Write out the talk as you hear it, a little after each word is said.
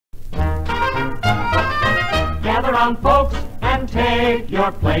gather round, folks, and take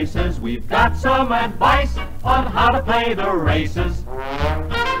your places. We've got some advice on how to play the races.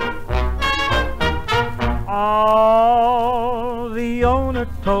 Oh, the owner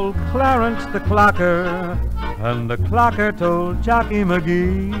told Clarence the clocker, and the clocker told Jockey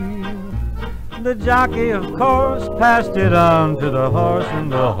McGee. The jockey, of course, passed it on to the horse,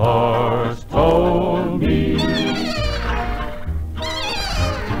 and the horse told me.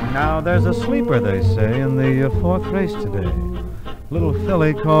 Now there's a sleeper, they say, in the fourth race today. Little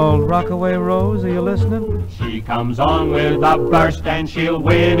filly called Rockaway Rose, are you listening? She comes on with a burst and she'll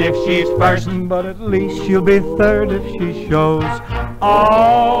win if she's first, but at least she'll be third if she shows.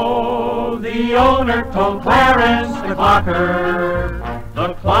 Oh, the owner told Clarence the clocker.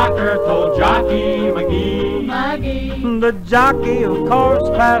 The clocker told Jockey McGee. The jockey, of course,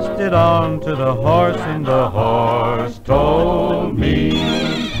 passed it on to the horse, and the horse told me.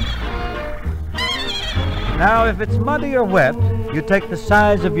 Now, if it's muddy or wet, you take the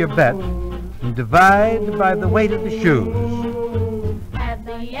size of your bet and divide by the weight of the shoes. Add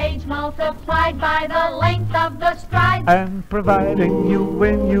the age multiplied by the length of the stride. And providing you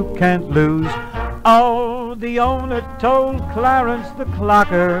win, you can't lose. Oh, the owner told Clarence the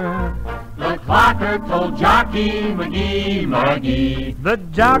clocker. The clocker told Jockey McGee. The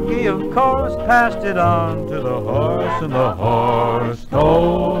jockey, of course, passed it on to the horse, and the horse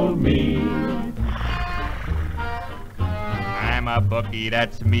told me. I'm a bookie,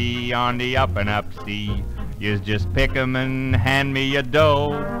 that's me, on the up and up, see. You just pick 'em and hand me your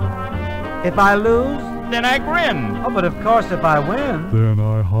dough. If I lose, then I grin. Oh, but of course if I win, then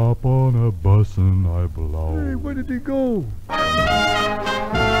I hop on a bus and I blow. Hey, where did he go?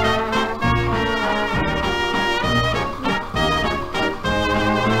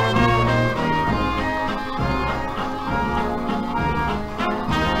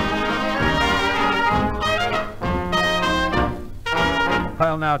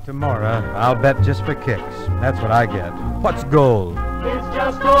 Well, now, tomorrow, I'll bet just for kicks. That's what I get. What's gold? It's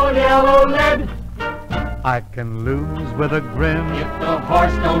just old yellow lead. I can lose with a grin. If the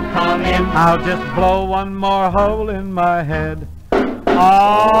horse don't come in, I'll just blow one more hole in my head.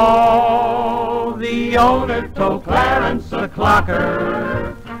 Oh, the owner told Clarence the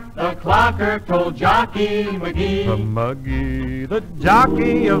clocker. The clocker told Jockey McGee. The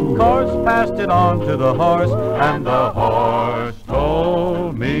jockey, of course, passed it on to the horse, and the horse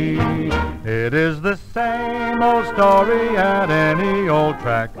told me. It is the same old story at any old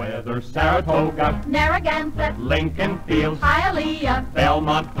track. Whether Saratoga, Narragansett, Lincoln Fields, Hialeah,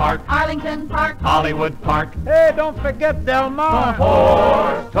 Belmont Park, Arlington Park, Hollywood Park. Hey, don't forget Del Mar. The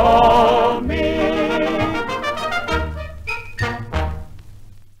horse told me.